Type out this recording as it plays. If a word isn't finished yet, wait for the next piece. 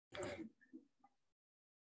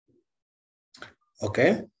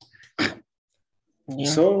Okay. Yeah.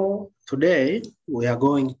 So today we are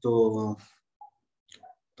going to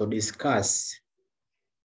discuss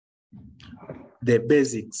the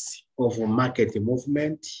basics of market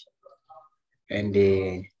movement and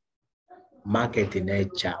the market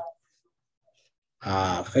nature.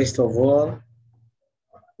 First of all,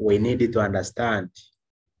 we need to understand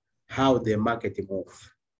how the market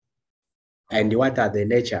moves and what are the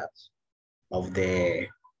natures of the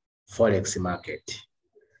Forex market.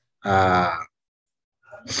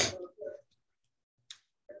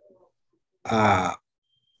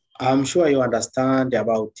 I'm sure you understand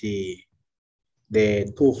about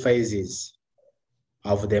the two phases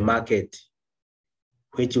of the market,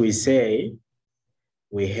 which we say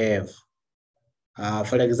we have.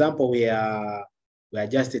 For example, we are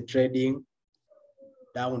just trading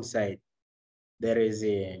downside. There is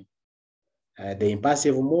the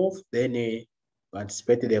impulsive move, then we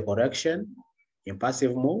anticipate the correction,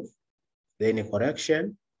 impulsive move, then a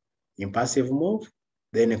correction, impulsive move,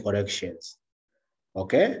 then corrections.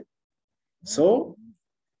 Okay, so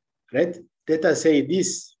let us say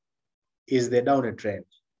this is the downward trend,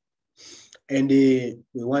 and we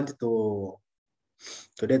want to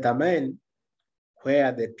determine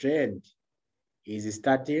where the trend is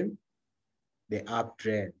starting the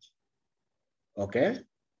uptrend. Okay,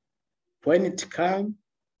 when it come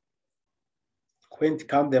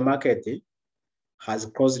the market has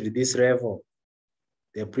crossed this level,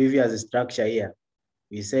 the previous structure here,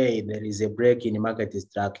 we say there is a break in market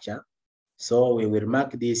structure. So we will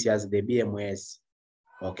mark this as the BMS.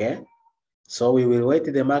 Okay, so we will wait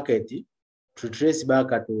the market to trace back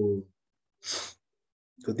to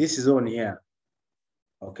this zone here.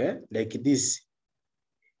 Okay, like this,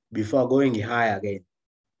 before going higher again.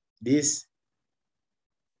 This,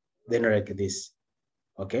 then like this.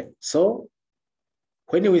 Okay, so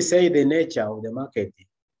when we say the nature of the market,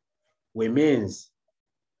 we means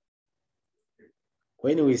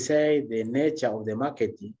when we say the nature of the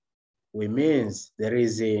market, we means there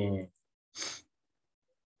is a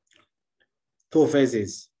two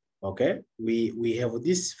phases. Okay, we have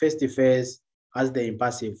this first phase as the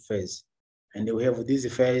impulsive phase, and we have this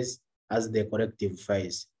phase as the corrective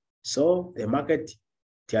phase. So the market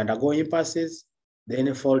to undergo impulses,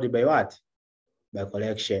 then followed by what? By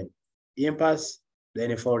correction. Impulse,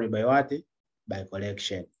 then followed by what? By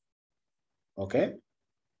correction. Okay,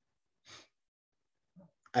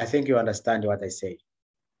 I think you understand what I say.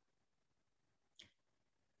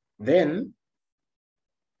 Then,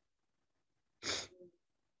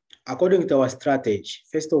 according to our strategy,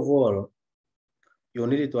 first of all, you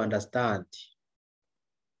need to understand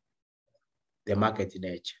the market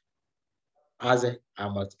nature, as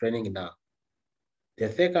I'm explaining now. The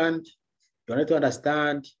second, you need to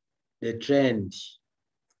understand the trend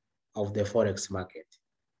of the Forex market.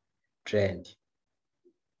 Trend.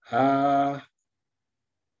 Let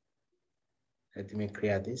me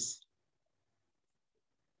clear this.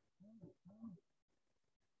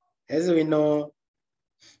 As we know,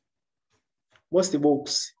 most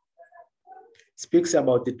books speaks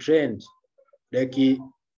about the trend. Like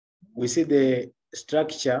we see the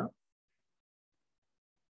structure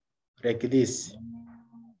like this.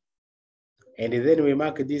 And then we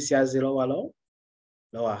mark this as lower low,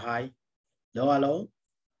 lower high, lower low,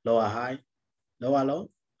 lower high, lower low,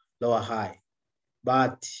 lower high.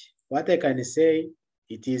 But what I can say,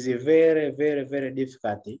 it is very, very, very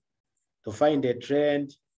difficult to find a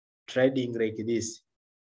trend trading like this.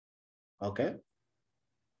 Okay.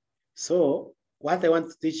 So what I want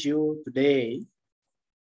to teach you today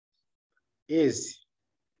is,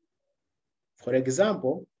 for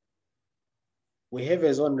example, we have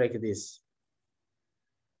a zone like this.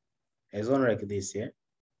 A zone like this, yeah.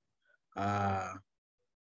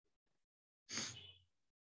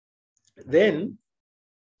 Then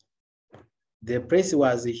the price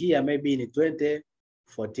was here maybe in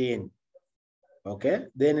 2014. Okay,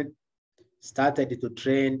 then it started to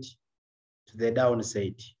trend to the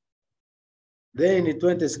downside. Then in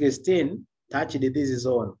 2016, touched this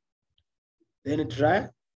zone. Then it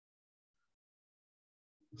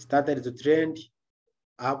started to trend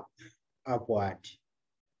upward.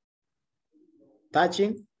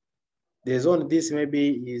 Touching the zone, this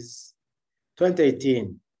maybe is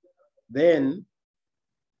 2018. Then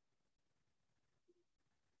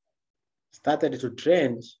started to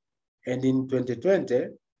trend, and in 2020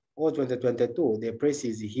 or 2022, the price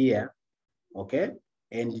is here. Okay,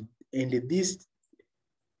 and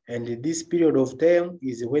this period of time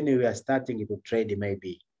is when we are starting to trade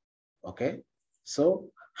maybe. Okay,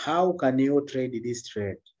 so how can you trade this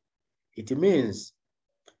trade? It means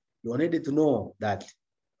you need to know that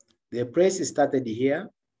The price started here,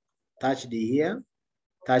 touched here,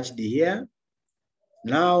 touched here.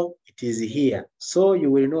 Now it is here. So you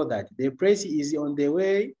will know that the price is on the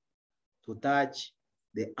way to touch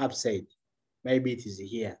the upside. Maybe it is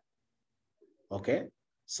here. Okay.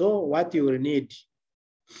 So what you will need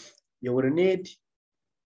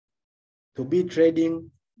to be trading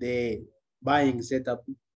the buying setup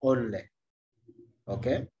only.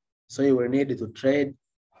 Okay. So you will need to trade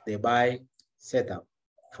the buy setup.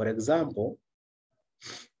 For example,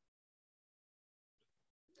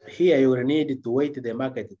 here you will need to wait the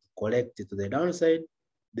market to collect to the downside.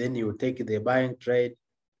 Then you take the buying trade,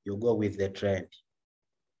 you go with the trend.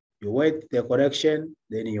 You wait the correction,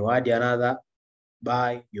 then you add another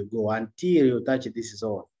buy, you go until you touch this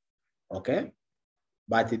zone. Okay?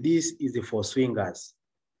 But this is for swingers.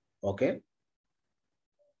 Okay?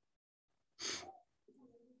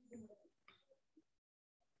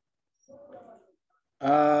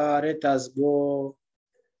 Let us go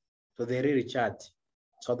to the real chart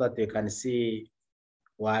so that we can see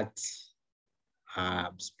what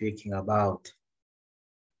I'm speaking about.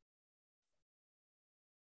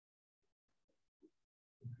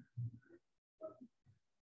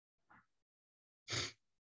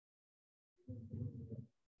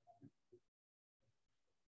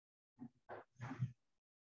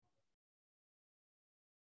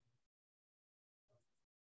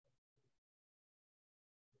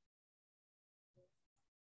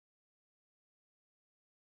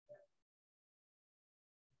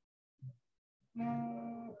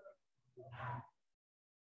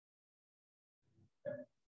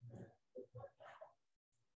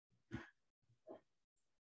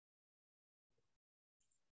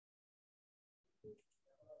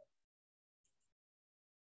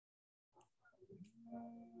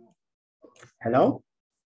 Hello?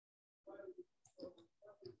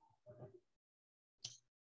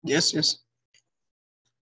 Yes, yes.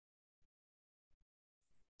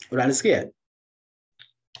 Unanisikia?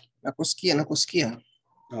 Nakusikia.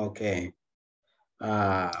 Okay.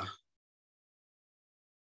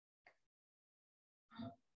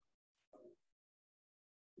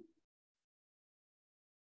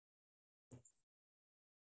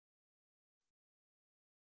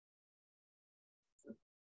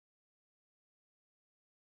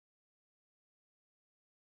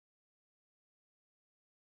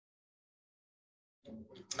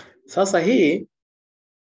 Sasa hii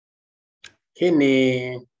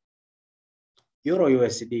ni Euro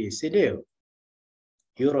USD, si ndio?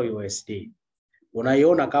 Euro USD.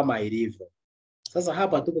 Unaiona kama ilivyo. Sasa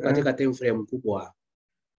hapa tuko katika time frame kubwa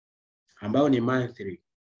ambayo ni monthly.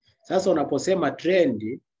 Sasa unaposema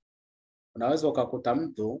trend, unaweza ukakuta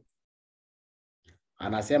mtu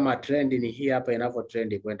anasema trend ni hii hapa inavyo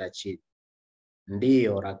trend kwenda chini.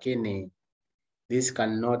 Ndiyo, lakini this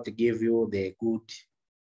cannot give you the good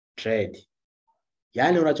trade.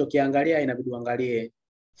 Yaani unachokiangalia inabidi uangalie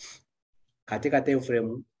katika time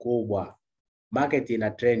frame kubwa. Market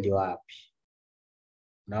ina trend wapi?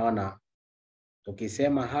 Naona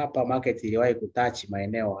tukisema hapa market iliwahi kutouch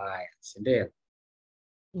maeneo haya, si ndio?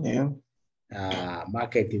 Yeah.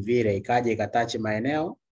 Market vile ikaja ikatouch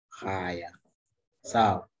maeneo haya.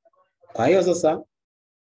 Sawa. Kwa hiyo sasa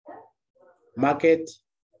market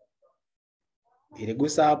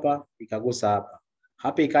iligusa hapa, ikagusa hapa.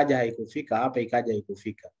 Hapa ikaja haikufika, hapa ikaja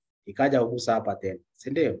haikufika. Ikaja kugusa hapa tena, si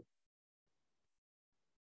ndio?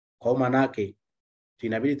 Kwa maana yake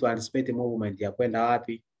tunabidi tu anticipate movement ya kwenda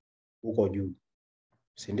wapi? Huko juu.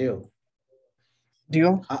 Si ndio?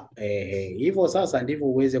 Ndio. Hivyo sasa ndivyo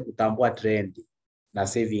uweze kutambua trend na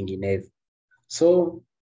si vinginevyo. So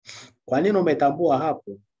kwa nini umetambua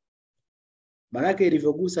hapo? Maanake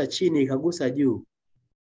ilivyogusa chini ikagusa juu,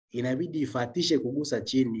 inabidi ifatishe kugusa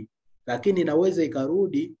chini, lakini inaweza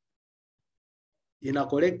ikarudi ina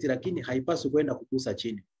collect, lakini haipaswi kwenda kugusa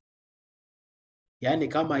chini. Yaani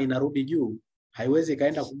kama inarudi juu, haiwezi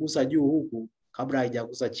kaenda kugusa juu huku kabla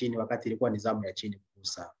haijagusa chini, wakati ilikuwa ni zamu ya chini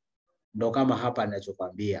kugusa. Ndo kama hapa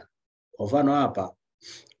ninachokwambia. Kwa mfano hapa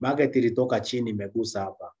market ilitoka chini imegusa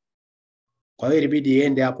hapa. Kwa hiyo ilibidi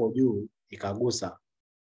iende hapo juu ikagusa.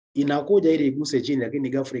 Inakuja ili iguse chini, lakini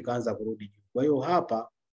ghafla ikaanza kurudi juu. Kwa hiyo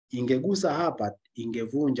hapa ingegusa hapa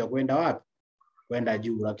ingevunja kwenda wapi? Kwenda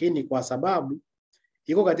juu, lakini kwa sababu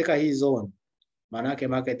iko katika hii zone, maana yake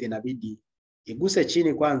market inabidi iguse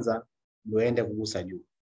chini kwanza ndio iende kugusa juu.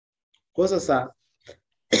 Kwa sasa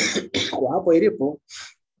kwa hapo ilipo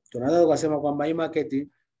tunaweza kusema kwamba hii market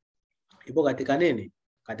ipo katika nini?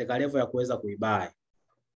 Katika level ya kuweza kuibuy.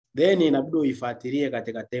 Then inabidi uifuatilie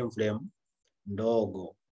katika time frame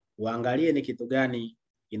ndogo. Uangalie ni kitu gani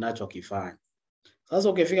kinachokifanya. Sasa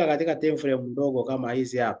ukifika katika time frame ndogo kama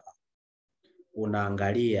hizi hapa,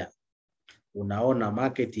 unaangalia, unaona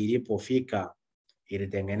market ilipofika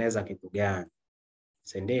ilitengeneza kitu gani.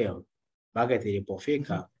 Si ndio? Market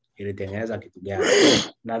ilipofika ilitengeneza kitu gani.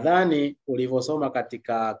 Nadhani ulivyosoma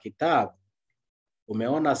katika kitabu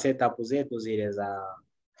umeona setup zetu zile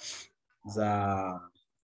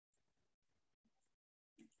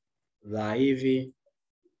za hivi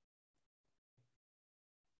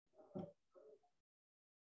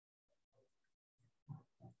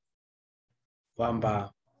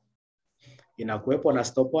kwamba inakuwepo na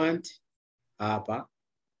stop point hapa.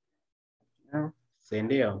 Si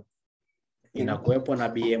ndio? Inakuwepo na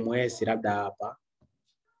BMS labda hapa.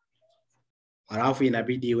 Alafu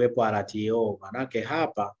inabidi iwepo RTO. Manake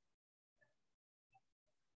hapa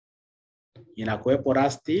inakuwepo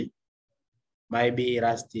maybe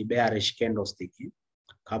last bearish candlestick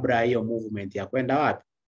kabla ya hiyo movement ya kwenda wapi?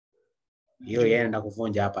 Hiyo yaenda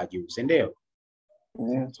kuvunja hapa juu, si ndio?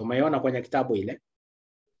 So umeiona kwenye kitabu ile?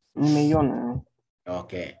 Nimeiona.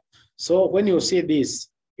 Okay. So when you see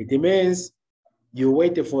this, it means you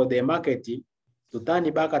wait for the market to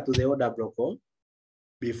turn back to the order block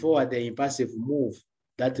before the impulsive move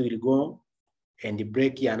that will go and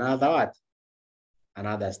break another what?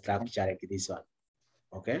 Another structure like this one.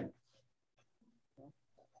 Okay.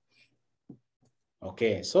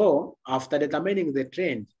 Okay. So after determining the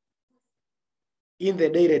trend in the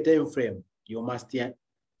daily time frame, you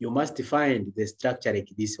must find the structure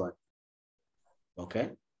like this one. Okay.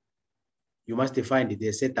 You must find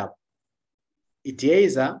the setup. It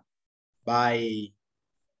either by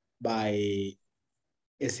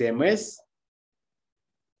SMS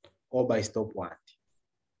or by stop point.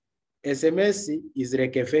 SMS is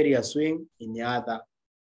like a failure swing in other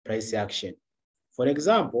price action. For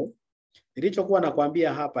example, nilichokuwa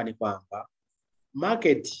nakwambia hapa ni kwamba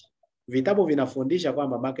market, vitabu vinafundisha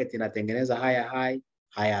kwamba market inatengeneza higher high,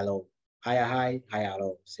 higher low, higher high, higher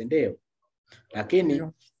low, si ndio?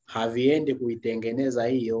 Lakini haviendi kuitengeneza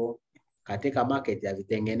hiyo katika market,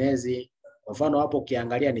 havitengenezi. Kwa mfano hapo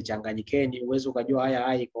ukiangalia ni changanyikeni, uwezo ukajua higher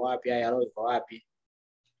high iko wapi, higher low iko wapi.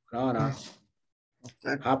 Unaona?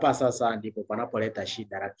 Hapa sasa ndipo panapoleta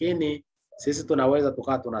shida, lakini sisi tunaweza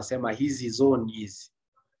tukawa tunasema hizi zone hizi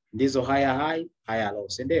ndizo higher high, higher low,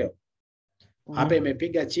 si ndio? Hapa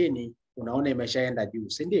imepiga chini, unaona imeshaenda juu,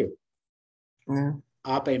 si ndio?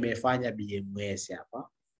 Hapa imefanya BMS hapa.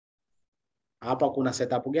 Hapa kuna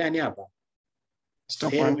setup gani hapa?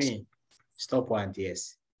 Stop point. Stop point,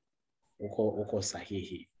 yes. Uko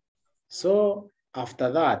sahihi. So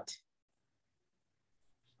after that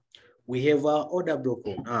we have our order block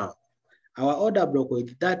now. Our order block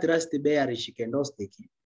is that last bearish candlestick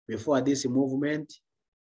before this movement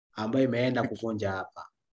ambayo imeenda kuvunja hapa.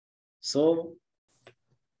 So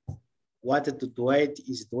what to wait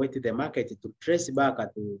is to wait the market to trace back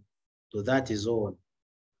to that zone.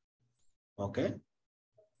 Okay?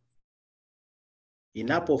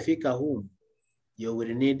 Inapofika humu, you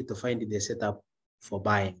will need to find the setup for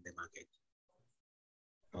buying the market.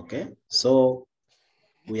 Okay? So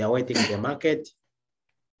we are waiting the market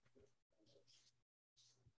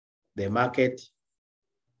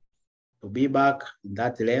to be back in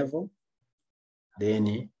that level,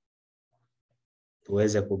 then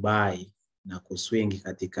tuweze kubuy na kuswing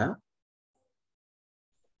katika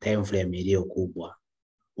time frame iliyo kubwa.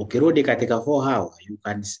 Ukirudi katika 4 hour,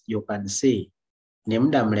 you can see ni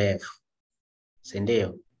muda mrefu, si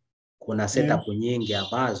ndio? Kuna setup nyingi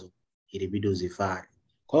ambazo ilibidi uzifanye.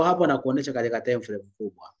 Kwa hiyo hapo nakuonesha katika time frame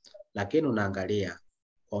kubwa, lakini unaangalia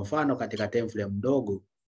kwa mfano katika time frame ndogo,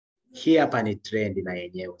 hii hapa ni trend na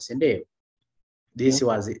yenyewe, si ndio? This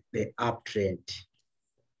was the uptrend.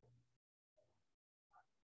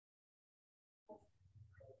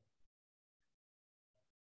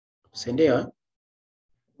 Si ndio?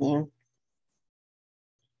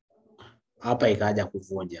 Hapa ikaja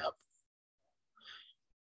kuvunja hapa.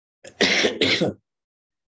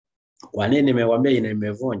 Kwa nini nimewambia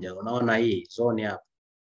imevunja? Unaona hii zone hapa.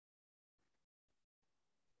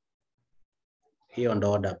 Hiyo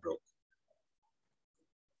ndo order block.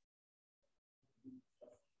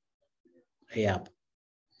 Hii hapa.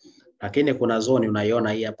 Lakini kuna zone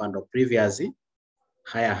unaiona hii hapa ndo previous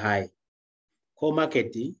higher high. Kwa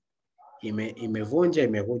market imevunja,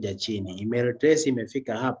 imekuja chini, imeretrace,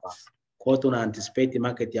 imefika hapa. Kwa tuna anticipate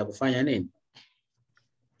market ya kufanya nini?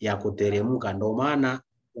 Ya kuteremka. Ndio maana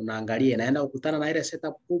unaangalia inaenda kukutana na ile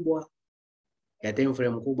setup kubwa ya time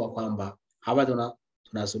frame kubwa kwamba hapa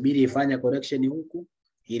tunasubiri ifanye correction huku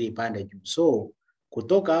ili ipande juu. So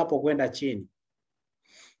kutoka hapo kwenda chini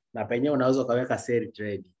na penyewe unaweza kaweka sell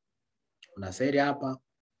trade. Una sell hapa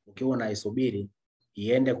ukiwa unaisubiri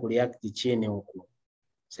iende kureact chini huku.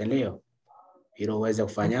 Si ndio? ili uweze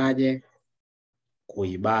kufanyaje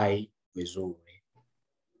kuibai vizuri.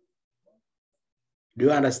 Do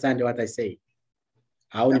you understand what I say?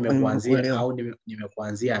 Au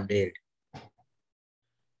nimekuanzia mbele?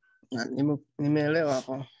 Nimeelewa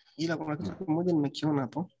hapo. Ila kuna kitu kimoja nimekiona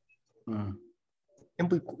hapo.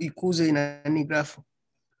 Hebu ikuze ina grafu.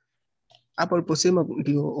 Hapo aliposema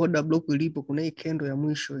ndio order block ilipo, kuna hii candle ya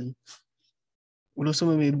mwisho hii.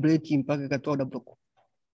 Unasoma imebreak mpaka ikatoa order block.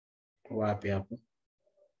 Wapi hapo?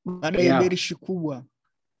 Baada ya bearish kubwa.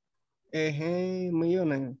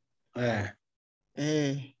 Umeiona?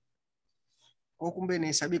 Kwa kumbe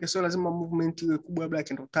inahesabika, sio lazima movement iwe kubwa, labda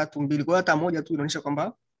candle 3 2. Kwa hata moja tu inaonyesha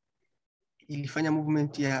kwamba ilifanya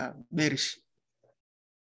movement ya bearish.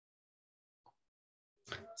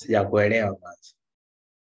 Sijakuelewa basi.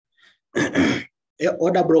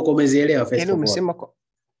 Order block umezielewa first of all? Umesema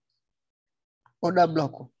order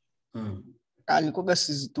block. Alikuwa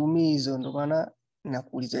sizitumii hizo, ndio maana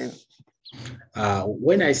nakuuliza hiyo.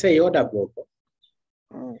 When I say order block,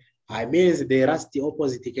 I mean the last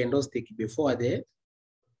opposite candlestick before the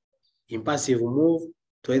impulsive move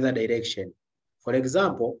to either direction. For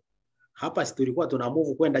example, hapa si tulikuwa tuna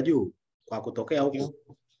move kwenda juu kwa kutokea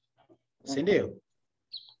huku. Si ndio?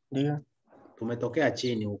 Ndio. Tumetokea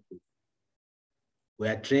chini huku. We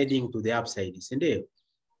are trading to the upside, si ndio?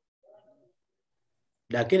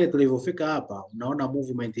 Lakini tulivyofika hapa, unaona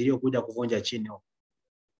movement iliyokuja kuvunja chini huko.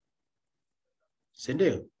 Si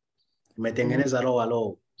ndio? Tumetengeneza lower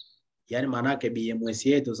low. Yaani manake BMS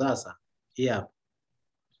yetu sasa hii hapa.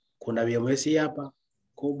 Kuna BMS hii hapa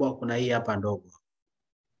kubwa, kuna hii hapa ndogo.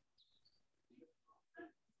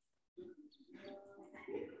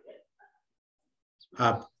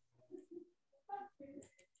 Hapa.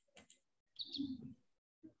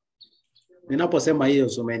 Ninaposema hiyo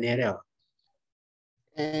umenielewa?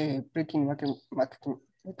 Breaking market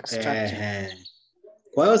structure.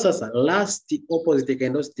 Kwa hiyo sasa last opposite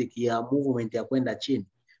candlestick ya movement ya kwenda chini.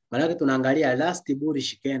 Maana yake tunaangalia last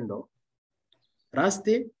bullish candle. Last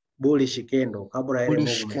bullish candle kabla ile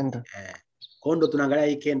movement. Kwa ndo tunaangalia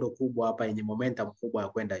hii candle kubwa hapa yenye momentum kubwa ya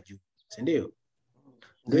kwenda juu. Si ndio?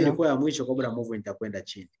 Ndio ilikuwa ya mwisho kabla movement ya kwenda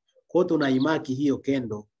chini. Kwa hiyo tunaimaki hiyo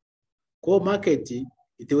candle. Kwa market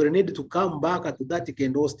it will need to come back to that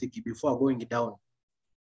candlestick before going down.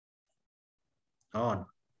 Naona.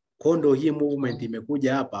 Kwa ndo hii movement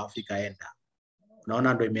imekuja hapa Afrika enda.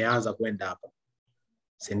 Unaona ndo imeanza kwenda hapa.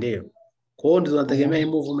 Si ndio? Kwa hiyo ndo tunategemea hii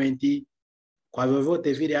movement kwa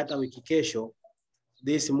vyovyote vile hata wiki kesho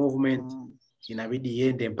this movement inabidi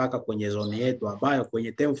iende mpaka kwenye zone yetu ambayo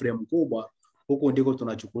kwenye time frame kubwa huku ndiko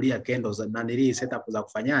tunachukulia candles na nili setup za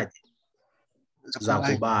kufanyaje? Za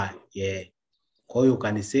kubuy. Kwa hiyo you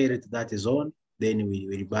can sell to that zone then we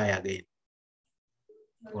will buy again.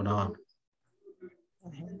 Unaona?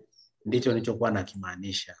 Ndicho nilichokuwa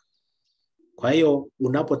nakimaanisha. Kwa hiyo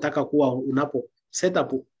unapotaka kuwa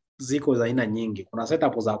setup ziko za aina nyingi. Kuna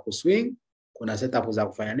setup za kuswing, kuna setup za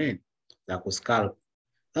kufanya nini? Za kuscalp.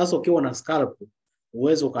 Sasa ukiwa na scalp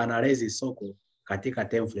uwezo ukaanalyze soko katika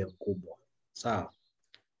time frame kubwa. Sawa?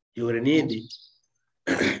 You will need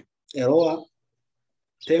a lower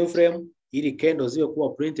time frame ili candle ziwe kuwa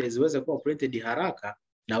printed, ziweze kuwa printed haraka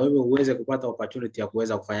na wewe uweze kupata opportunity ya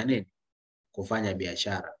kuweza kufanya nini? Kufanya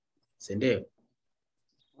biashara. Si ndio?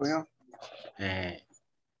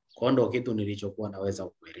 Kwa ndo kitu nilichokuwa naweza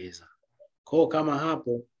kueleza. Kwa kama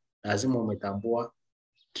hapo lazima umetambua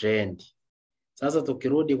trend. Sasa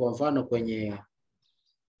tukirudi kwa mfano kwenye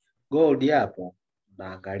gold hapo,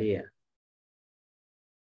 naangalia.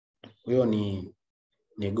 Huyo ni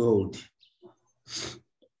gold.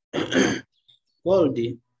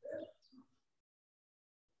 Gold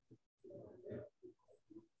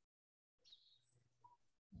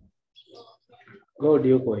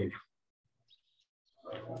yuko hivi.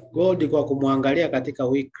 Gold kwa kumwangalia katika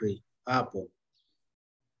weekly hapo.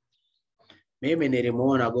 Mimi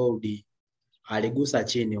nilimuona gold aligusa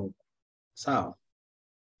chini huko. Sawa?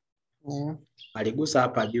 Aligusa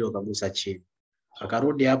hapa juu akagusa chini.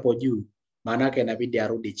 Akarudi hapo juu, maana yake inabidi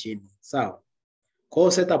arudi chini. Sawa?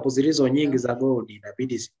 Kwa setup zilizo nyingi za gold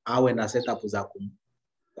inabidi awe na setup za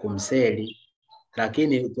kumseli,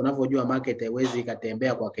 lakini tunavyojua market haiwezi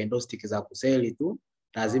ikatembea kwa candlestick za kuseli tu,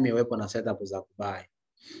 lazima iwepo na setup za kubuy.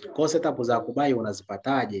 Kwa setup za kubuy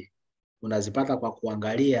unazipataje? Unazipata kwa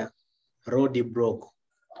kuangalia road block.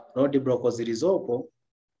 Road block zilizopo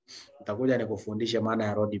nitakuja nikufundishe maana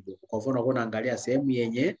ya road block. Kwa mfano unaangalia sehemu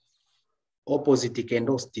yenye opposite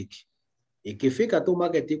candlestick. Ikifika tu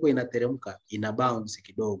market iko inateremka, ina bounce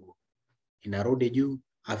kidogo. Inarudi juu,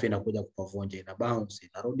 afi inakuja kupavunja, ina bounce,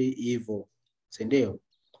 inarudi hivyo. Si ndio?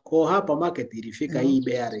 Kwa hapa market ilifika hii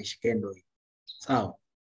bearish candle. Sawa.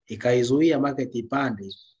 Ikaizuia market ipande,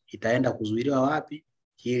 itaenda kuzuiliwa wapi?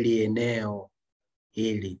 Hili eneo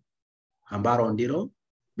hili ambalo ndilo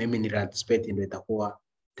mimi ni anticipate ndio itakuwa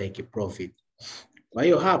take profit. Kwa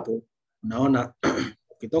hiyo hapo unaona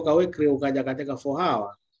ukitoka weekly ukaja katika 4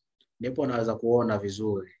 hour ndipo unaweza kuona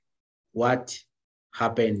vizuri what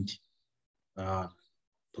happened.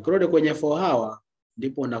 Tukirudi kwenye 4 hour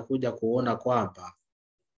ndipo unakuja kuona kwamba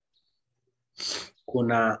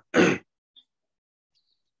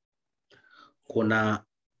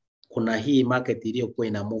kuna hii market iliyokuwa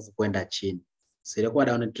ina move kwenda chini. Silikuwa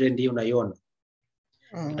down trend hii unaiona.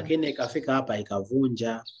 Lakini ikafika hapa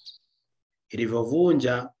ikavunja.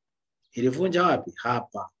 Ilivunja wapi?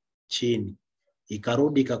 Hapa chini.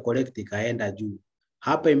 Ikarudi ka collect ikaenda juu.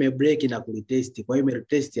 Hapa imebreak na kulitest. Kwa hiyo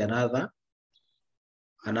imetest another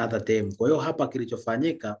time. Kwa hiyo hapa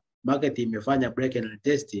kilichofanyika market imefanya break and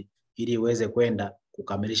retest ili iweze kwenda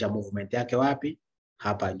kukamilisha movement yake wapi?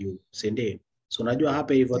 Hapa juu. Si ndio? So unajua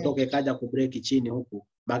hapa ilivyotoka ikaja kubreak chini huku,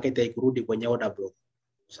 market haikurudi kwenye order block.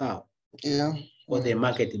 Sawa? Kwa the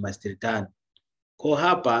market must return. Kwa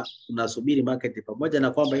hapa tunasubiri market pamoja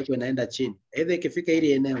na kwamba iko inaenda chini. Either ikifika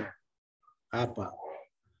hili eneo hapa,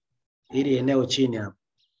 hili eneo chini hapa,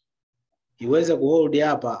 iweze kuhold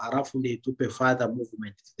hapa alafu ndio itupe further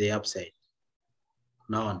movement to the upside.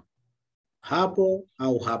 Unaona? Hapo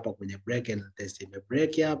au hapa kwenye break and test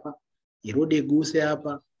break hapa, irudi iguse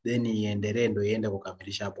hapa, then iendelee ndio iende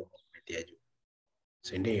kukamilisha hapo movement ya juu.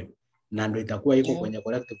 Si ndio? Na ndio itakuwa iko kwenye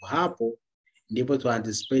collective hapo, ndipo tu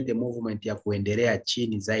anticipate movement ya kuendelea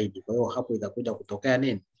chini zaidi. Kwa hiyo hapo itakuja kutokea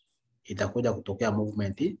nini? Itakuja kutokea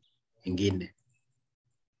movement nyingine.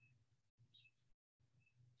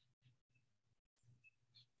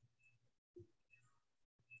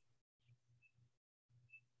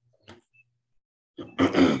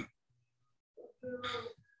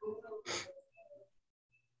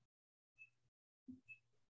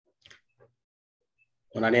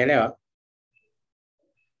 Unanielewa?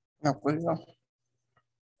 Nakuelewa.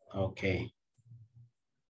 Okay.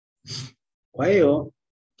 Kwa hiyo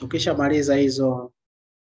tukishamaliza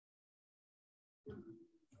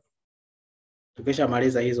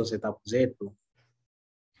hizo setup zetu,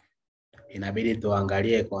 inabidi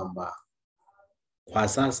tuangalie kwamba kwa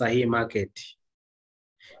sasa hii market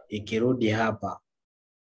ikirudi hapa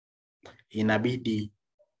inabidi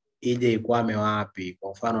ije ikwame wapi?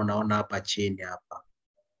 Kwa mfano naona hapa chini hapa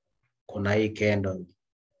kuna hii candle,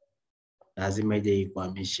 lazima ije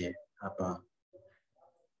ikwamishe hapa.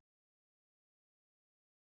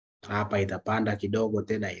 Hapa itapanda kidogo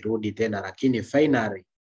tena irudi tena, lakini finally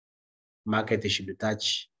market should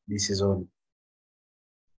touch this zone.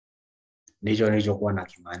 Ndicho nilichokuwa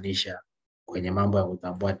nakimaanisha kwenye mambo ya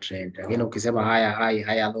kutambua trend. Lakini ukisema haya high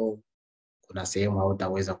haya low, kuna sehemu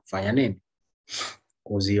hautaweza kufanya nini?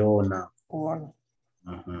 Kuziona.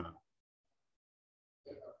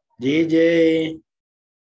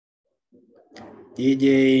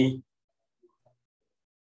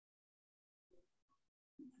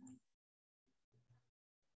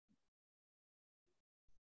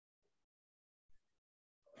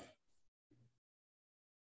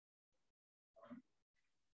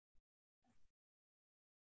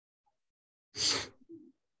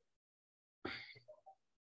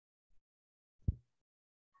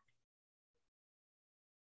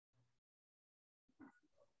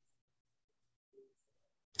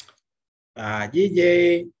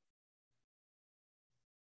 DJ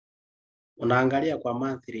unaangalia kwa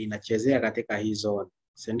monthly inachezea katika hii zone,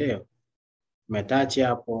 si ndio? Umetouch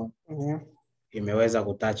hapo, imeweza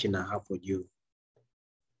kutouch na hapo juu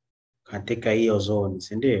katika hiyo zone,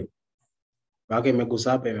 si ndio? Baki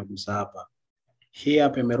imegusa hapa. Hii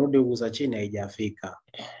hapa imerudi kugusa chini, haijafika.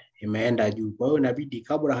 Imeenda juu. Kwa hiyo inabidi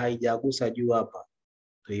kabla haijagusa juu hapa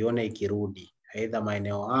tuione ikirudi. Aidha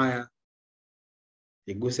maeneo haya,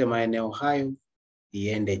 iguse maeneo hayo,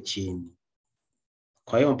 iende chini.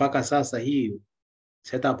 Kwa hiyo mpaka sasa hii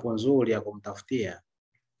setup nzuri ya kumtafutia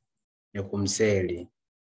ni kumseli.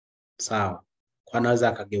 Sawa. Kwa anaweza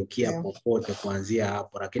akageukia popote kuanzia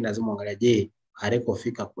hapo, lakini lazima angalia, je,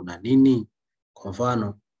 alikofika kuna nini? Kwa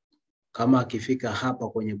mfano kama akifika hapa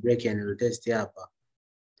kwenye break and retest hapa,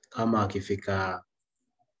 kama akifika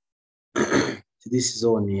this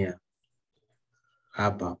zone here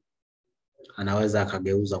hapa, anaweza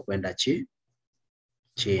akageuza kwenda chini.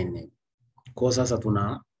 Kwa sasa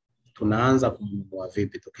tunaanza kumua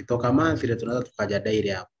vipi? Tukitoka monthly tunaweza tukaja daily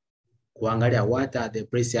hapo kuangalia what are the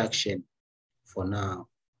price action for now.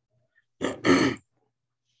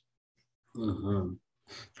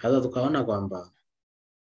 Sasa tukaona kwamba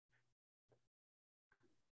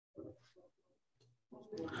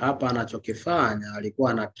hapa anachokifanya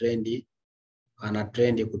alikuwa ana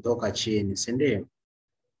trendi kutoka chini, si ndio?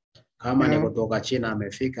 Kama ni kutoka chini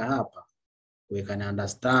amefika hapa, we can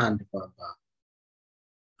understand kwamba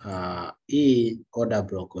hii order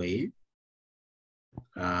block hii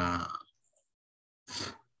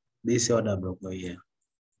this order block here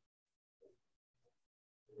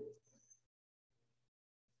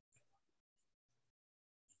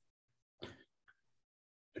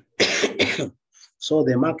so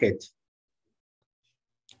the market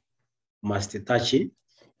must touch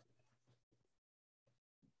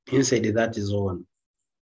inside that zone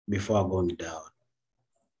before going down.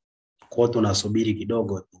 Kwa tunasubiri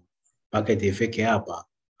kidogo tu market ifike hapa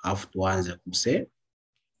afu tuanze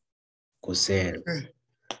kusell.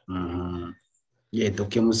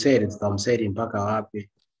 Tukimsell tutamsell mpaka wapi?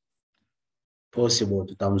 Possible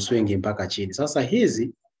tutamswing mpaka chini. Sasa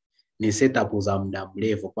hizi ni setup za muda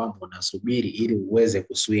mrefu kwamba unasubiri ili uweze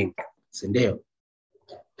kuswing, si ndio?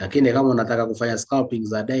 Lakini kama unataka kufanya scalping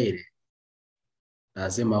za daily,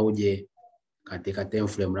 lazima uje katika time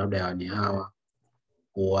frame labda ya ni hawa,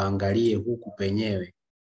 uangalie huku penyewe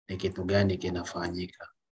ni kitu gani kinafanyika.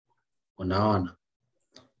 Unaona?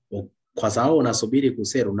 Kwa sababu unasubiri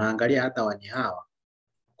kusell, unaangalia hata wani hawa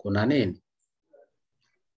kuna nini?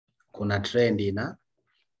 Kuna trend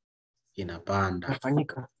inapanda.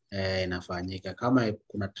 Inafanyika. Kama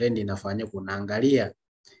kuna trend inafanyika, unaangalia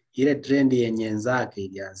ile trend yenye nzake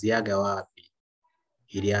ilianziaga wapi?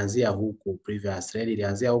 Ilianzia huku, previous trend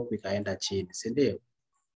ilianzia huku ikaenda chini, si ndio?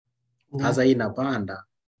 Sasa hii inapanda,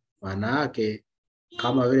 maana yake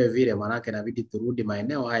kama vile maana yake inabidi turudi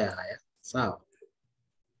maeneo haya, sawa?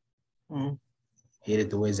 Ili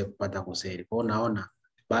tuweze kupata kuseli. Kwa naona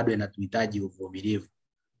bado inatuhitaji uvumilivu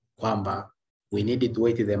kwamba we need to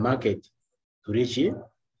wait the market to reach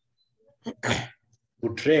to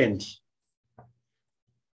trend,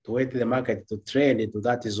 to wait the market to trend to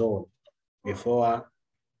that zone before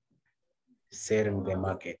selling the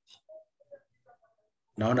market.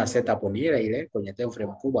 Naona setup ni ile kwenye time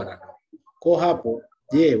frame kubwa na ndogo. Kwa hapo,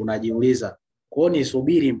 je, unajiuliza, kwa ni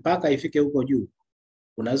subiri mpaka ifike huko juu?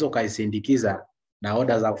 Unaweza kaisindikiza na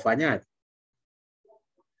order za kufanyaje?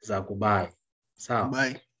 Za kubuy. Sawa?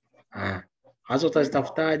 Buy. Hazo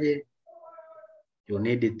utazitafutaje? You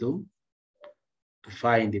need to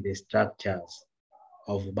find the structures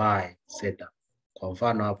of buy setup. Kwa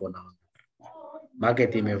mfano hapo naona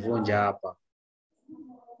market imevunja hapa,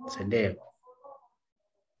 si ndio?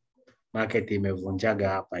 Market imevunjaga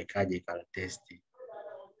hapa ikaje ikatesti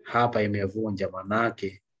hapa, imevunja,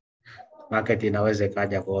 manake market inaweza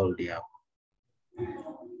ikaja hold hapa.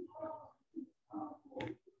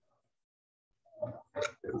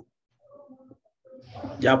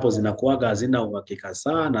 Japo zinakuwaga hazina uhakika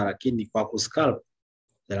sana, lakini kwa kuscalp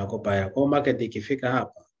zinakopa ya kwa market ikifika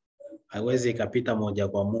hapa haiwezi ikapita moja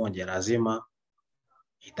kwa moja, lazima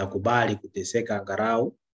itakubali kuteseka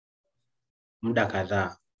angalau muda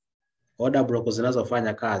kadhaa. Order block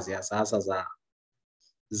zinazofanya kazi hasa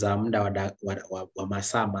za muda wa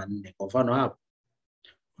masaa 4. Kwa mfano hapa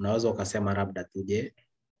unaweza ukasema labda tuje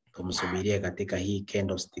tumsubirie katika hii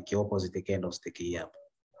candlestick, opposite candlestick hii hapa,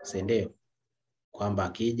 si ndio? Kwamba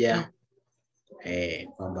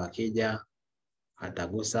akija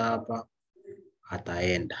atagusa hapa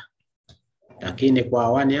ataenda. Lakini kwa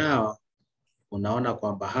awani hawa unaona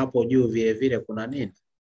kwamba hapo juu vile kuna nini?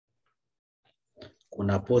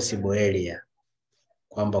 Kuna possible area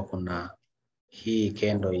kwamba kuna hii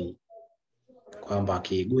candle hii, kwamba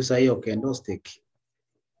akiigusa hiyo candlestick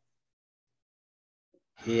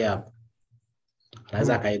hii hapa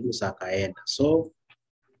anaweza akaigusa akaenda. So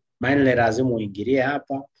maana lazima uingilie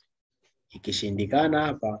hapa,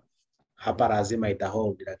 ikishindikana hapa lazima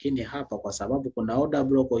itahold. Lakini hapa kwa sababu kuna order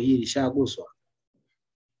block hii ilishaguswa,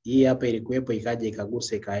 hii hapa ilikuwepo ikaja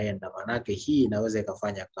ikagusa ikaenda, manake hii inaweza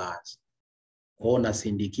ikafanya kazi. Kwa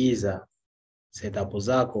unasindikiza setup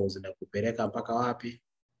zako zinakupeleka mpaka wapi?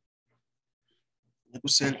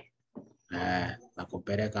 Na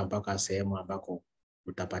kupeleka mpaka sehemu ambako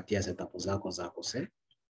utapatia setup zako za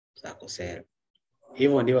kusell.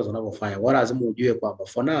 Hivyo ndivyo tunavyofanya. Wala lazima ujue kwamba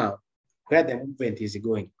for now where the movement is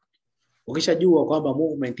going. Ukishajua kwamba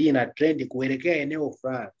movement hii ina trend kuelekea eneo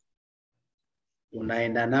fulani,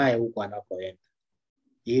 unaenda naye huko anapoenda,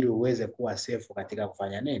 ili uweze kuwa safe katika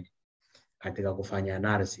kufanya nini? Katika kufanya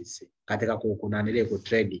analysis, katika kunanile ku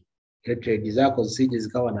trade. Ile trade zako zisije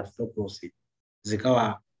zikawa na stop loss,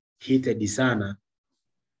 zikawa heated sana,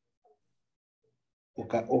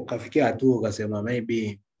 ukafikia hatua ukasema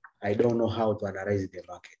maybe I don't know how to analyze the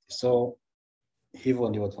market. So hivyo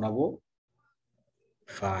ndivyo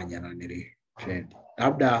tunavyofanya na nili trade.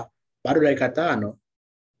 Labda bado dakika 5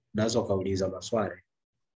 unaweza kauliza maswali.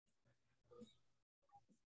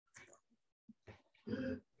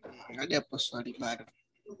 Hadi hapo swali bado.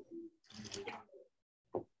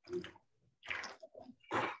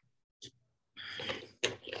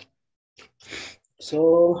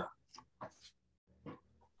 So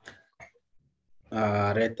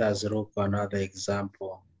let us look at another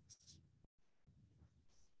example.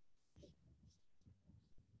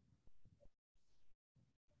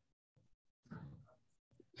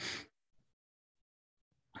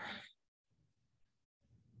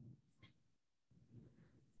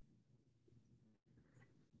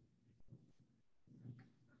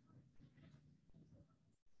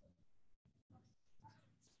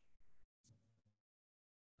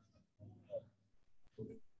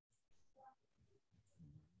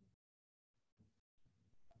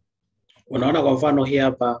 Unaona kwa mfano hii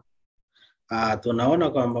hapa tunaona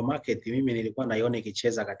kwamba market mimi nilikuwa naiona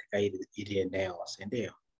ikicheza katika hili eneo, si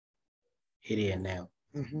ndio? Hili eneo.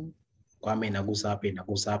 Kwamba inagusa hapa,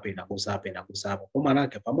 inagusa hapa, inagusa hapa, inagusa hapa. Kwa maana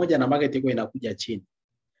yake pamoja na market iko inakuja chini,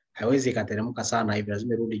 haiwezi ikateremka sana hivi,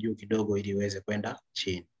 lazima irudi juu kidogo ili iweze kwenda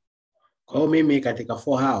chini. Kwa hiyo mimi katika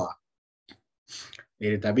 4 hour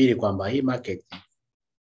nilitabiri kwamba hii market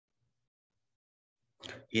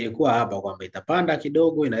ilikuwa hapa kwamba itapanda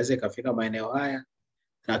kidogo, inaweza ikafika maeneo haya,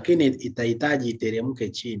 lakini itahitaji iteremke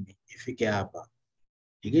chini ifike hapa.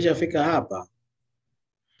 Ikishafika hapa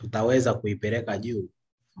tutaweza kuipeleka juu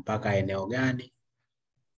mpaka eneo gani?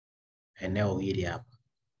 Eneo hili hapa.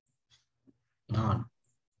 Naona?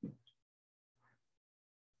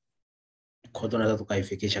 Kwa tunaweza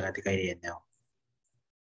tukaifikisha katika hili eneo.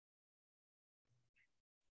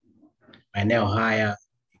 Maeneo haya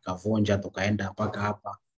ikavunja tukaenda mpaka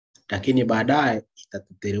hapa, lakini baadaye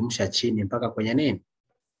itatuteremsha chini mpaka kwenye nini?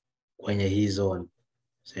 Kwenye hii zone.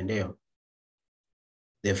 Si ndio?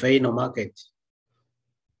 The final market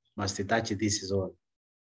must touch this zone.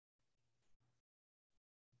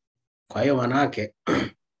 Kwa hiyo manake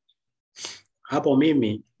hapo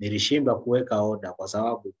mimi nilishindwa kuweka order kwa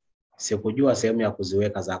sababu sikujua sehemu ya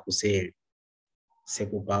kuziweka za kuseli.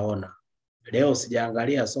 Sikupaona. Leo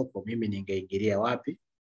sijaangalia soko, mimi ningeingilia wapi?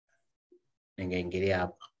 Ningeingilia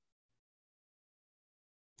hapa.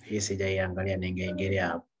 Hii sijaiangalia, ningeingilia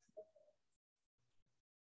hapa.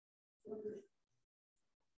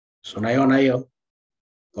 So unaiona hiyo?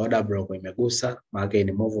 Order block imegusa, maana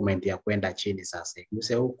ni movement ya kwenda chini sasa.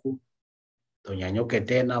 Iguse huku, tunyanyuke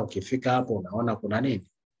tena, ukifika hapo unaona kuna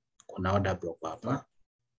nini? Kuna order block hapa.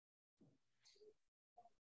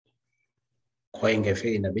 Kwa ingefika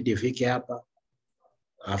inabidi ifike hapa.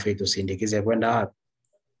 Alafu tusindikize kwenda wapi?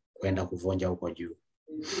 Kwenda kuvunja huko juu.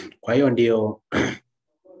 Kwa hiyo ndio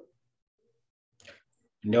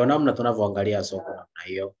namna tunavyoangalia soko namna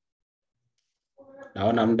hiyo.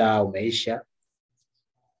 Naona muda umeisha.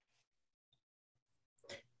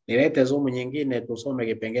 Nilete zoom nyingine tusome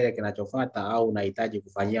kipengele kinachofuata au unahitaji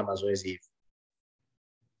kufanyia mazoezi hivi?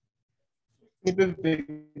 Nipe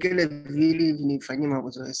vipengele viwili nifanyie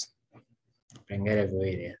mazoezi. Vipengele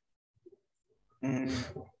viwili. Mm.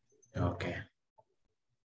 Okay.